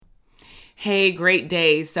Hey, great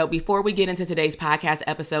day. So before we get into today's podcast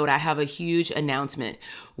episode, I have a huge announcement.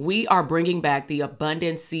 We are bringing back the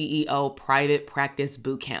Abundance CEO Private Practice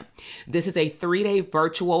Bootcamp. This is a 3-day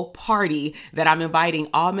virtual party that I'm inviting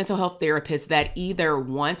all mental health therapists that either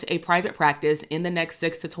want a private practice in the next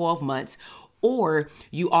 6 to 12 months, or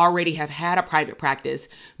you already have had a private practice,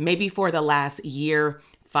 maybe for the last year,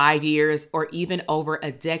 5 years, or even over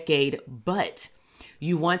a decade, but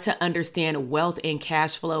you want to understand wealth and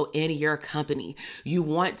cash flow in your company. You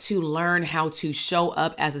want to learn how to show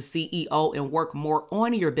up as a CEO and work more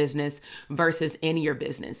on your business versus in your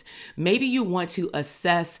business. Maybe you want to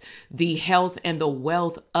assess the health and the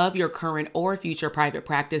wealth of your current or future private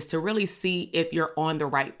practice to really see if you're on the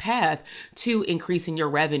right path to increasing your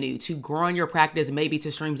revenue, to growing your practice, maybe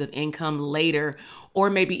to streams of income later, or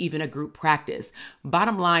maybe even a group practice.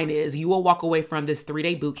 Bottom line is you will walk away from this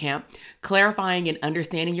 3-day bootcamp clarifying and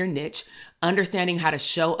understanding your niche, understanding how to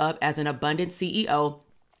show up as an abundant CEO,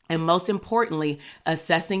 and most importantly,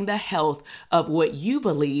 assessing the health of what you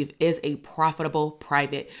believe is a profitable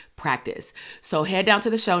private practice. So head down to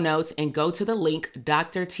the show notes and go to the link,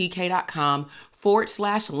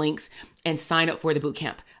 drtk.com/links, and sign up for the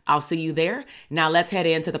bootcamp. I'll see you there. Now let's head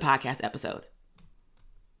into the podcast episode.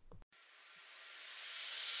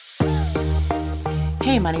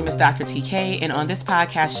 Hey, my name is Dr. TK, and on this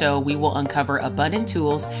podcast show, we will uncover abundant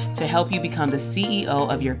tools to help you become the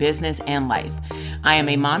CEO of your business and life. I am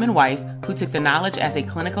a mom and wife who took the knowledge as a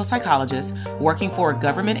clinical psychologist, working for a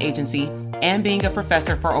government agency, and being a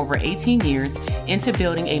professor for over 18 years into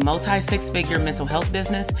building a multi-6-figure mental health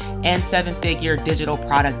business and 7-figure digital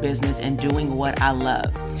product business and doing what I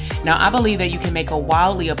love. Now, I believe that you can make a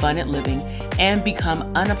wildly abundant living and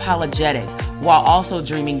become unapologetic while also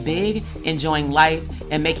dreaming big, enjoying life,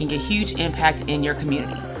 and making a huge impact in your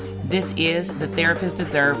community. This is the Therapists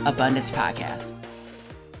Deserve Abundance Podcast.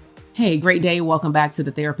 Hey, great day. Welcome back to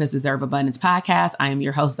the Therapists Deserve Abundance Podcast. I am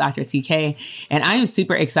your host, Dr. TK, and I am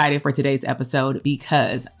super excited for today's episode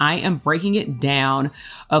because I am breaking it down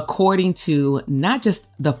according to not just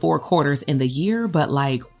the 4 quarters in the year, but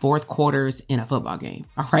like 4th quarters in a football game.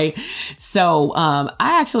 All right. So I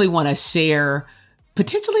actually want to share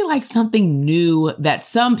potentially like something new that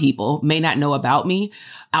some people may not know about me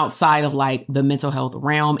outside of like the mental health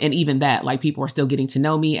realm. And even that, like people are still getting to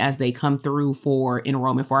know me as they come through for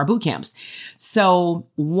enrollment for our boot camps. So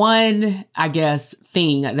one, I guess,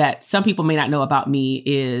 thing that some people may not know about me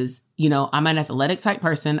is, I'm an athletic type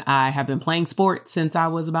person. I have been playing sports since I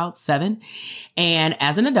was about 7. And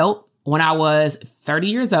as an adult, when I was 30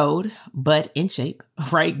 years old, but in shape,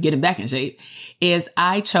 right? Getting back in shape, is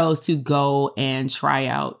I chose to go and try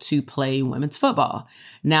out to play women's football.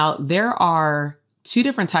 Now, there are 2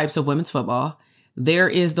 different types of women's football. There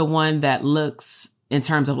is the one that looks in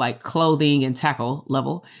terms of like clothing and tackle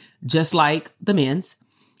level, just like the men's.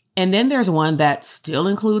 And then there's one that still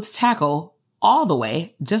includes tackle all the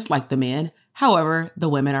way, just like the men. However, the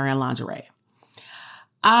women are in lingerie.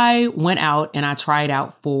 I went out and I tried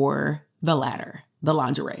out for the latter, the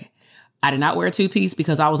lingerie. I did not wear a 2-piece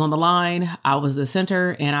because I was on the line. I was the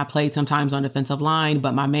center and I played sometimes on defensive line,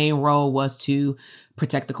 but my main role was to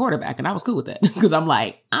protect the quarterback. And I was cool with that because I'm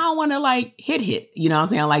like, I don't want to like hit, you know what I'm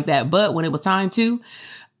saying? Like that. But when it was time to,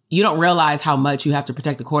 you don't realize how much you have to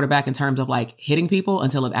protect the quarterback in terms of like hitting people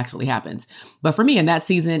until it actually happens. But for me in that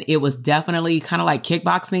season, it was definitely kind of like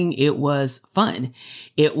kickboxing. It was fun.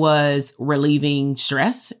 It was relieving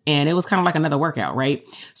stress and it was kind of like another workout, right?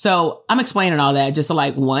 So I'm explaining all that just to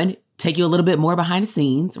like, one, take you a little bit more behind the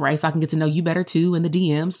scenes, right? So I can get to know you better too in the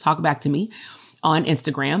DMs, talk back to me on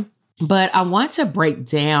Instagram. But I want to break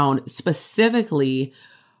down specifically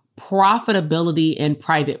profitability in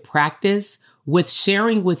private practice with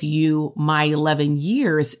sharing with you my 11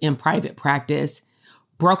 years in private practice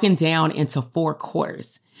broken down into 4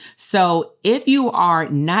 quarters. So if you are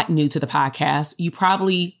not new to the podcast, you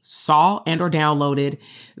probably saw and or downloaded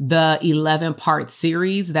the 11-part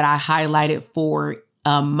series that I highlighted for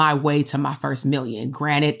my way to my first million.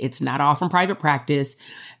 Granted, it's not all from private practice.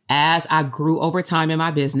 As I grew over time in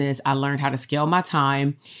my business, I learned how to scale my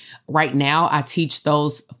time. Right now, I teach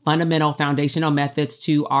those fundamental foundational methods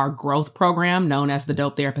to our growth program known as the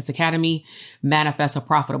Dope Therapist Academy, Manifest a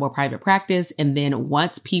Profitable Private Practice. And then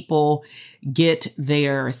once people get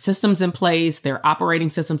their systems in place, their operating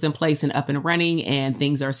systems in place and up and running, and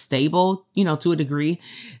things are stable, to a degree,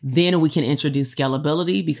 then we can introduce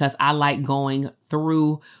scalability because I like going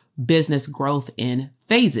through business growth in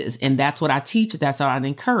phases. And that's what I teach. That's what I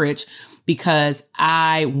encourage because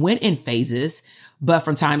I went in phases, but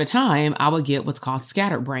from time to time, I would get what's called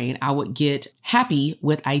scatterbrain. I would get happy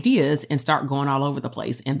with ideas and start going all over the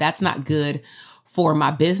place. And that's not good for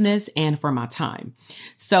my business and for my time.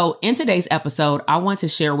 So in today's episode, I want to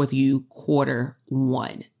share with you quarter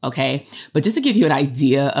one. Okay. But just to give you an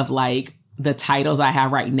idea of like the titles I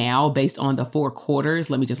have right now based on the 4 quarters,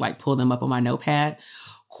 let me just like pull them up on my notepad.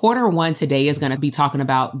 Quarter one today is going to be talking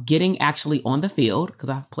about getting actually on the field, because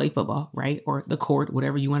I play football, right? Or the court,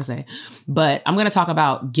 whatever you want to say. But I'm going to talk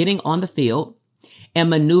about getting on the field and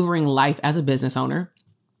maneuvering life as a business owner.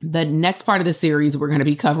 The next part of the series, we're going to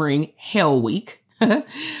be covering Hell Week.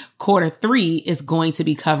 Quarter 3 is going to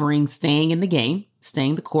be covering staying in the game,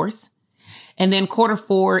 staying the course. And then quarter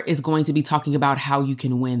 4 is going to be talking about how you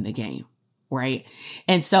can win the game, right?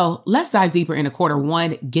 And so let's dive deeper into quarter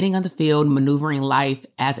 1, getting on the field, maneuvering life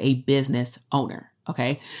as a business owner.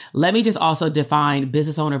 Okay. Let me just also define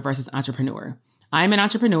business owner versus entrepreneur. I'm an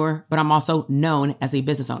entrepreneur, but I'm also known as a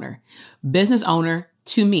business owner. Business owner,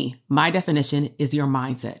 to me, my definition is your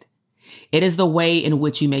mindset. It is the way in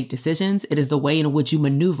which you make decisions. It is the way in which you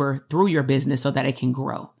maneuver through your business so that it can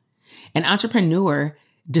grow. An entrepreneur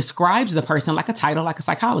describes the person like a title, like a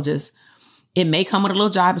psychologist. It may come with a little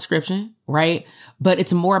job description, right? But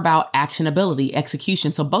it's more about actionability,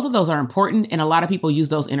 execution. So both of those are important. And a lot of people use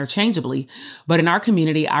those interchangeably. But in our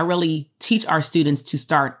community, I really teach our students to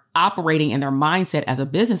start operating in their mindset as a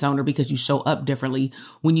business owner, because you show up differently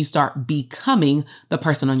when you start becoming the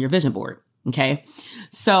person on your vision board. Okay.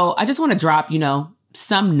 So I just want to drop,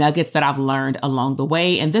 some nuggets that I've learned along the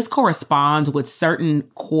way. And this corresponds with certain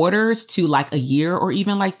quarters to like a year or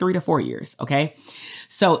even like 3 to 4 years. Okay.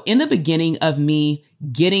 So in the beginning of me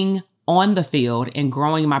getting on the field and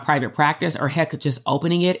growing my private practice, or heck, just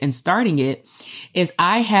opening it and starting it, is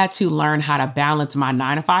I had to learn how to balance my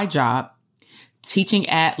 9-to-5 job, teaching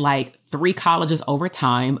at like 3 colleges over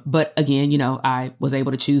time. But again, I was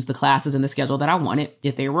able to choose the classes and the schedule that I wanted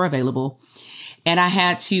if they were available. And I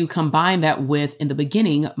had to combine that with, in the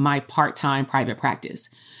beginning, my part-time private practice.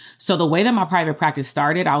 So the way that my private practice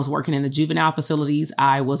started, I was working in the juvenile facilities.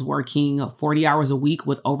 I was working 40 hours a week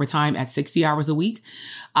with overtime at 60 hours a week.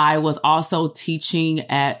 I was also teaching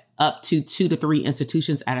at up to 2 to 3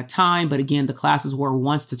 institutions at a time. But again, the classes were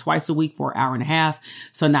once to twice a week for an hour and a half.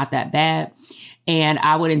 So not that bad. And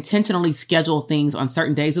I would intentionally schedule things on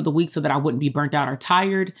certain days of the week so that I wouldn't be burnt out or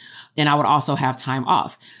tired. And I would also have time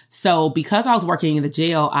off. So because I was working in the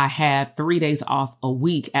jail, I had 3 days off a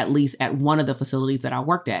week, at least at one of the facilities that I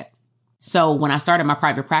worked at. So when I started my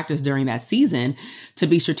private practice during that season, to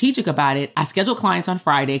be strategic about it, I scheduled clients on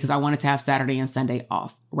Friday because I wanted to have Saturday and Sunday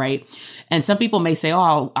off, right? And some people may say,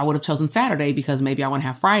 oh, I would have chosen Saturday because maybe I want to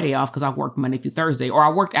have Friday off because I worked Monday through Thursday, or I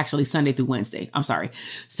worked actually Sunday through Wednesday. I'm sorry.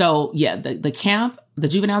 So yeah, the camp, the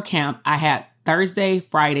juvenile camp, I had Thursday,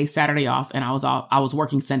 Friday, Saturday off, and I was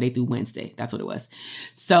working Sunday through Wednesday. That's what it was.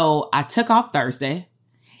 So I took off Thursday.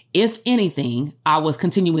 If anything, I was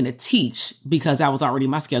continuing to teach because that was already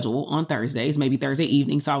my schedule on Thursdays, maybe Thursday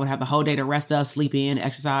evening. So I would have the whole day to rest up, sleep in,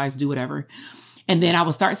 exercise, do whatever. And then I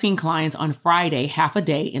would start seeing clients on Friday, half a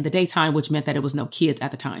day in the daytime, which meant that it was no kids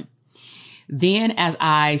at the time. Then as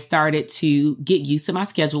I started to get used to my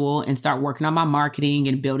schedule and start working on my marketing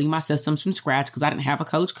and building my systems from scratch, because I didn't have a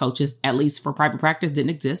coach, coaches, at least for private practice, didn't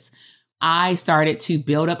exist. I started to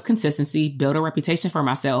build up consistency, build a reputation for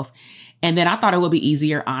myself. And then I thought it would be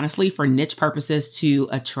easier, honestly, for niche purposes to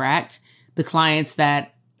attract the clients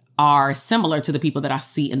that are similar to the people that I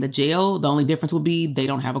see in the jail. The only difference will be they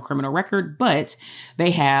don't have a criminal record, but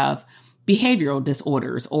they have behavioral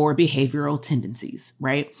disorders or behavioral tendencies,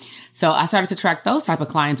 right? So I started to track those type of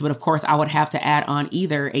clients, but of course I would have to add on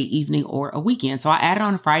either a evening or a weekend. So I added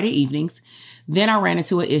on Friday evenings. Then I ran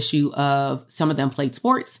into an issue of some of them played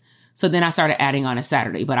sports. So then I started adding on a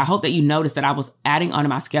Saturday, but I hope that you noticed that I was adding onto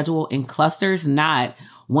my schedule in clusters, not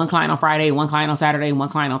one client on Friday, one client on Saturday, one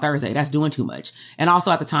client on Thursday. That's doing too much. And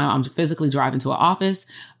also at the time, I'm physically driving to an office.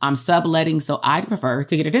 I'm subletting. So I'd prefer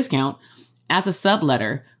to get a discount as a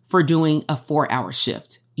subletter for doing a 4-hour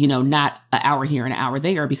shift, not an hour here and an hour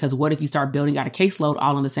there, because what if you start building out a caseload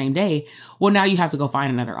all on the same day? Well, now you have to go find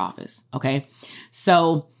another office. Okay.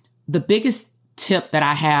 So the biggest tip that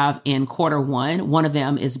I have in quarter one of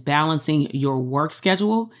them is balancing your work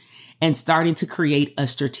schedule and starting to create a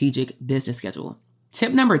strategic business schedule.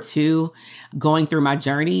 Tip number 2, going through my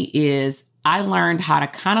journey, is I learned how to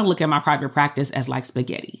kind of look at my private practice as like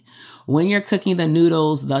spaghetti. When you're cooking the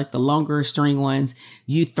noodles, the longer string ones,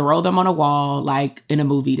 you throw them on a wall like in a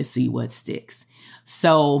movie to see what sticks.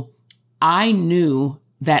 So I knew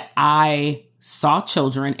that I saw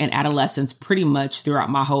children and adolescents pretty much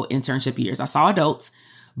throughout my whole internship years. I saw adults,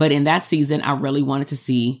 but in that season, I really wanted to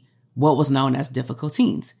see what was known as difficult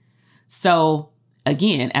teens. So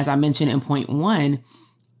again, as I mentioned in point 1,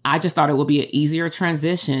 I just thought it would be an easier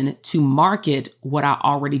transition to market what I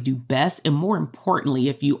already do best. And more importantly,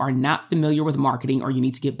 if you are not familiar with marketing or you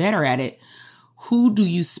need to get better at it, who do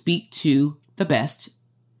you speak to the best?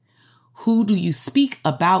 Who do you speak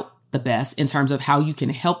about the best in terms of how you can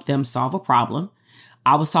help them solve a problem?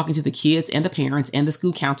 I was talking to the kids and the parents and the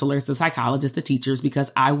school counselors, the psychologists, the teachers,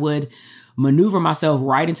 because I would maneuver myself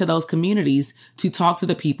right into those communities to talk to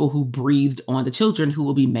the people who breathed on the children who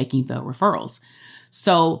will be making the referrals.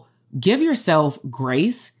 So give yourself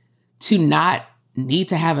grace to not need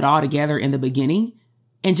to have it all together in the beginning,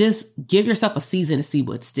 and just give yourself a season to see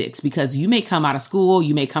what sticks, because you may come out of school,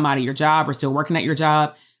 you may come out of your job or still working at your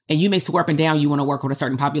job, and you may swear up and down you want to work with a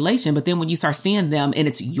certain population. But then when you start seeing them and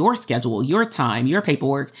it's your schedule, your time, your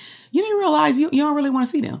paperwork, you may realize you don't really want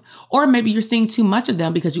to see them. Or maybe you're seeing too much of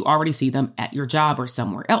them because you already see them at your job or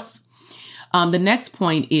somewhere else. The next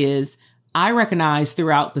point is, I recognize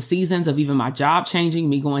throughout the seasons of even my job changing,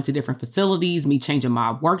 me going to different facilities, me changing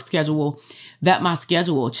my work schedule, that my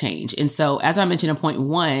schedule will change. And so as I mentioned in point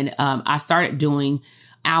one, I started doing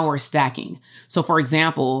hour stacking. So for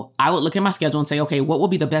example, I would look at my schedule and say, okay, what will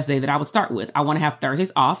be the best day that I would start with? I want to have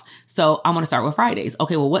Thursdays off. So I want to start with Fridays.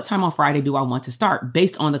 Okay, well, what time on Friday do I want to start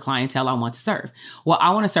based on the clientele I want to serve? Well,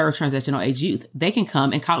 I want to serve transitional age youth. They can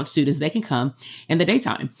come, and college students, they can come in the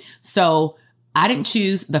daytime. So I didn't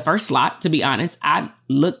choose the first slot, to be honest. I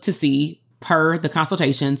looked to see, per the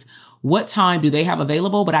consultations, what time do they have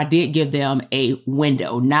available, but I did give them a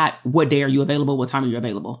window, not what day are you available, what time are you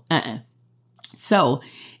available. So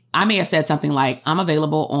I may have said something like, I'm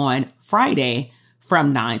available on Friday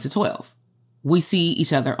from 9 to 12. We see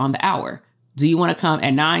each other on the hour. Do you want to come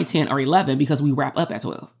at 9, 10, or 11? Because we wrap up at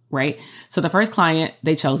 12, right? So the first client,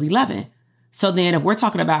 they chose 11. So then if we're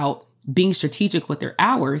talking about being strategic with their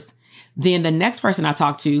hours, then the next person I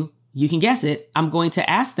talk to, you can guess it, I'm going to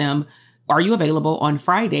ask them, are you available on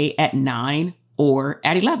Friday at 9 or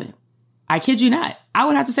at 11? I kid you not. I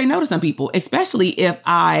would have to say no to some people, especially if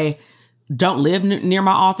I don't live near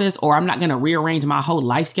my office, or I'm not going to rearrange my whole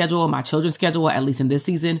life schedule, my children's schedule, at least in this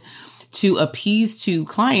season, to appease to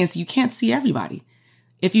clients. You can't see everybody.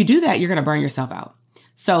 If you do that, you're going to burn yourself out.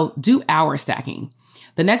 So do hour stacking.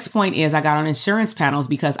 The next point is, I got on insurance panels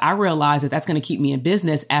because I realized that that's going to keep me in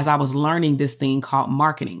business as I was learning this thing called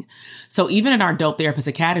marketing. So even in our Dope Therapist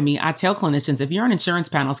Academy, I tell clinicians, if you're on insurance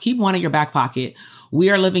panels, keep one in your back pocket. We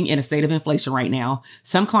are living in a state of inflation right now.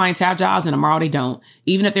 Some clients have jobs and tomorrow they don't.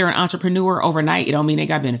 Even if they're an entrepreneur overnight, it don't mean they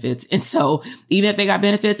got benefits. And so even if they got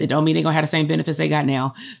benefits, it don't mean they're going to have the same benefits they got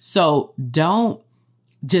now. So don't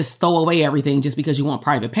just throw away everything just because you want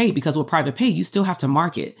private pay, because with private pay, you still have to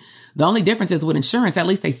market. The only difference is with insurance, at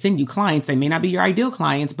least they send you clients. They may not be your ideal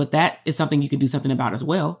clients, but that is something you can do something about as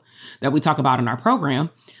well, that we talk about in our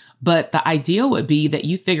program. But the ideal would be that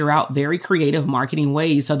you figure out very creative marketing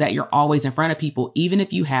ways so that you're always in front of people. Even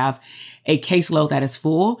if you have a caseload that is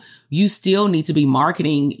full, you still need to be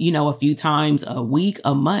marketing, a few times a week,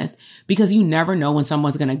 a month, because you never know when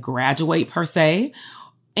someone's going to graduate per se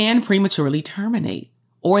and prematurely terminate,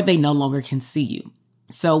 or they no longer can see you.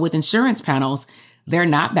 So with insurance panels, they're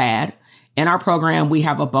not bad. In our program, we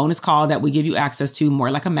have a bonus call that we give you access to,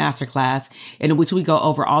 more like a masterclass, in which we go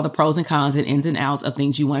over all the pros and cons and ins and outs of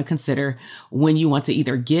things you want to consider when you want to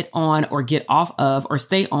either get on or get off of or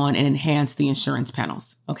stay on and enhance the insurance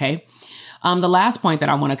panels. Okay. The last point that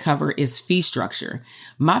I want to cover is fee structure.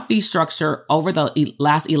 My fee structure over the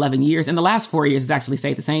last 11 years, and the last 4 years is actually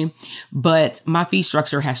stayed the same, but my fee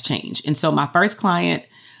structure has changed. And so my first client,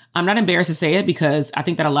 I'm not embarrassed to say it because I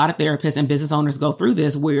think that a lot of therapists and business owners go through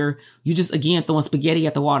this, where you just, again, throwing spaghetti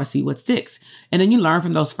at the wall to see what sticks. And then you learn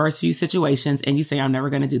from those first few situations and you say, I'm never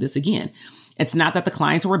going to do this again. It's not that the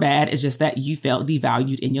clients were bad. It's just that you felt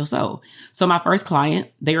devalued in your soul. So my first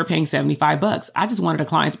client, they were paying $75. I just wanted a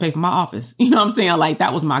client to pay for my office. You know what I'm saying? Like,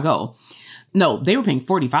 that was my goal. No, they were paying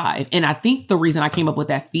 $45. And I think the reason I came up with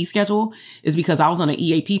that fee schedule is because I was on an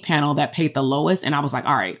EAP panel that paid the lowest. And I was like,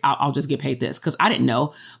 all right, I'll just get paid this, because I didn't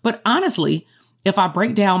know. But honestly, if I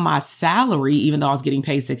break down my salary, even though I was getting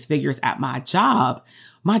paid 6 figures at my job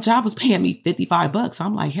was paying me $55. So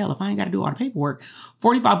I'm like, hell, if I ain't got to do all the paperwork,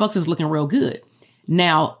 $45 is looking real good.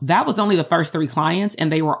 Now, that was only the first 3 clients,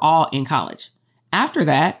 and they were all in college. After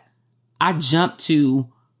that, I jumped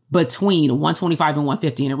to between 125 and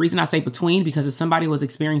 150. And the reason I say between, because if somebody was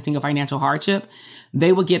experiencing a financial hardship,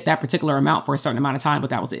 they would get that particular amount for a certain amount of time, but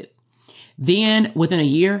that was it. Then within a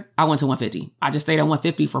year, I went to 150. I just stayed at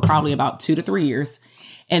 150 for probably about 2 to 3 years.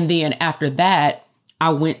 And then after that, I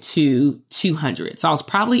went to 200. So I was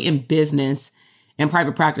probably in business and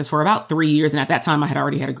private practice for about 3 years. And at that time, I had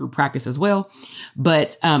already had a group practice as well.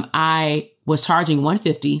 But I was charging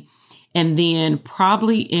 150. And then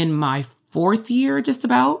probably in my 4th year, just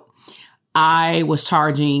about, I was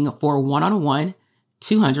charging for one-on-one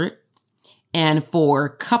 $200, and for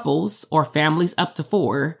couples or families up to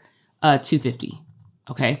 4, $250.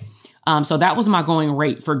 Okay. So that was my going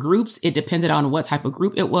rate. For groups, it depended on what type of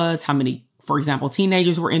group it was, how many, for example,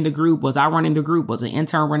 teenagers were in the group. Was I running the group? Was an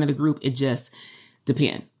intern running the group? It just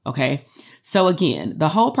depends. Okay. So again, the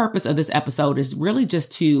whole purpose of this episode is really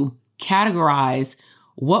just to categorize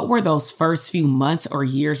what were those first few months or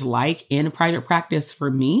years like in private practice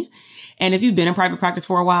for me. And if you've been in private practice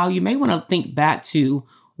for a while, you may want to think back to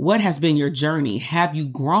what has been your journey. Have you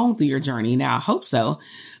grown through your journey? Now, I hope so.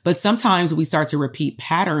 But sometimes we start to repeat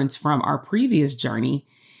patterns from our previous journey.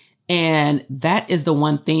 And that is the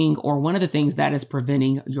one thing, or one of the things that is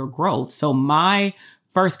preventing your growth. So my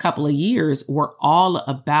first couple of years were all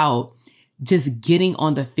about just getting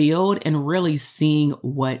on the field and really seeing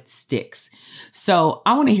what sticks. So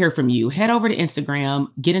I want to hear from you. Head over to Instagram,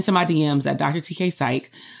 get into my DMs at Dr. TK Psych.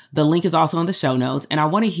 The link is also in the show notes. And I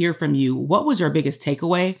want to hear from you. What was your biggest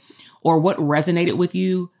takeaway, or what resonated with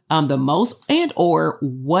you the most, and or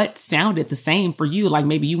what sounded the same for you? Like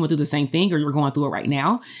maybe you went through the same thing, or you're going through it right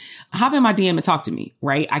now. Hop in my DM and talk to me,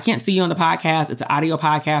 right? I can't see you on the podcast. It's an audio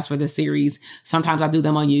podcast for this series. Sometimes I do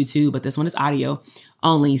them on YouTube, but this one is audio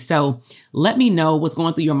only. So let me know what's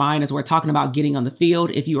going through your mind as we're talking about getting on the field.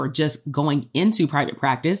 If you are just going into private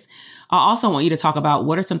practice, I also want you to talk about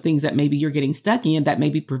what are some things that maybe you're getting stuck in that may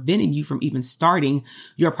be preventing you from even starting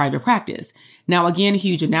your private practice. Now, again,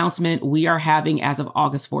 huge announcement. We are having, as of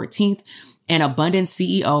August 14th, an Abundant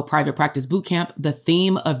CEO Private Practice Bootcamp. The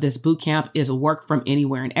theme of this bootcamp is work from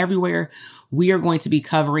anywhere and everywhere. We are going to be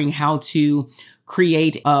covering how to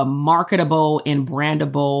create a marketable and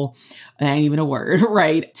brandable, that ain't even a word,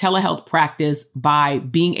 right? Telehealth practice by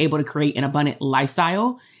being able to create an abundant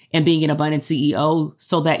lifestyle and being an abundant CEO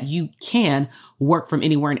so that you can work from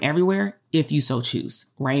anywhere and everywhere if you so choose,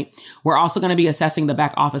 right? We're also going to be assessing the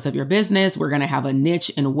back office of your business. We're going to have a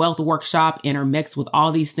niche and wealth workshop intermixed with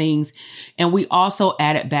all these things. And we also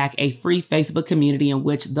added back a free Facebook community in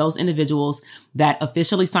which those individuals that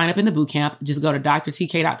officially sign up in the bootcamp, just go to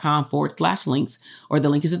drtk.com/links, or the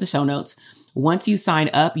link is in the show notes. Once you sign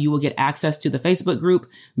up, you will get access to the Facebook group.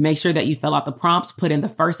 Make sure that you fill out the prompts, put in the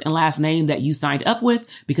first and last name that you signed up with,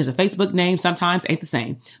 because the Facebook name sometimes ain't the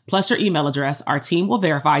same, plus your email address. Our team will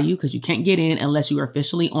verify you because you can't get in unless you are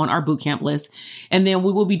officially on our bootcamp list. And then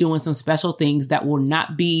we will be doing some special things that will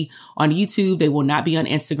not be on YouTube. They will not be on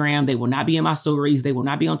Instagram. They will not be in my stories. They will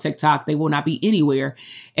not be on TikTok. They will not be anywhere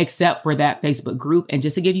except for that Facebook group. And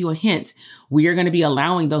just to give you a hint, we are going to be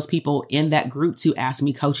allowing those people in that group to ask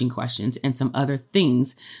me coaching questions and some other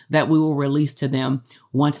things that we will release to them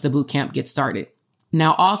once the bootcamp gets started.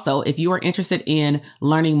 Now, also, if you are interested in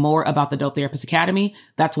learning more about the Dope Therapist Academy,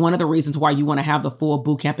 that's one of the reasons why you want to have the full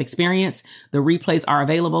bootcamp experience. The replays are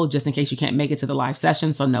available just in case you can't make it to the live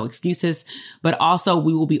session, so no excuses. But also,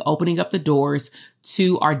 we will be opening up the doors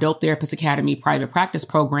to our Dope Therapist Academy private practice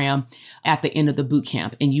program at the end of the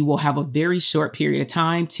bootcamp. And you will have a very short period of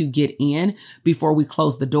time to get in before we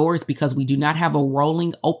close the doors, because we do not have a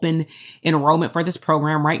rolling open enrollment for this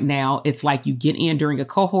program right now. It's like you get in during a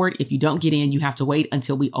cohort. If you don't get in, you have to wait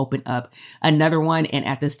until we open up another one. And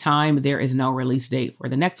at this time, there is no release date for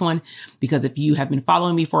the next one, because if you have been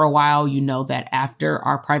following me for a while, you know that after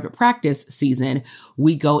our private practice season,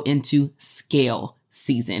 we go into scale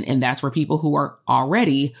season. And that's for people who are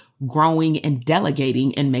already growing and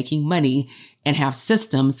delegating and making money and have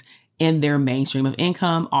systems in their mainstream of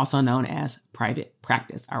income, also known as private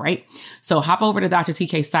practice. All right. So hop over to Dr.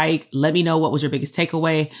 TK Psych. Let me know what was your biggest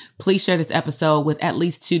takeaway. Please share this episode with at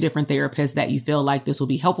least 2 different therapists that you feel like this will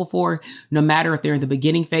be helpful for, no matter if they're in the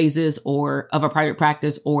beginning phases or of a private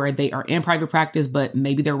practice, or they are in private practice, but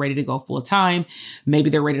maybe they're ready to go full time. Maybe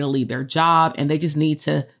they're ready to leave their job and they just need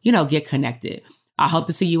to, get connected. I hope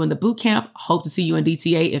to see you in the bootcamp. Hope to see you in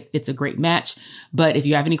DTA if it's a great match. But if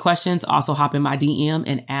you have any questions, also hop in my DM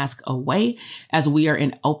and ask away, as we are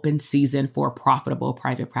in open season for profitable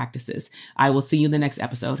private practices. I will see you in the next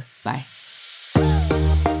episode. Bye.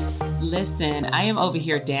 Listen, I am over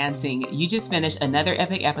here dancing. You just finished another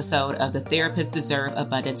epic episode of the Therapists Deserve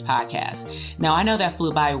Abundance podcast. Now, I know that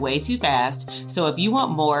flew by way too fast. So if you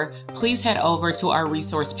want more, please head over to our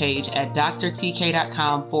resource page at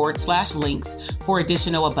drtk.com/links for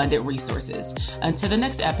additional abundant resources. Until the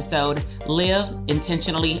next episode, live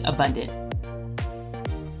intentionally abundant.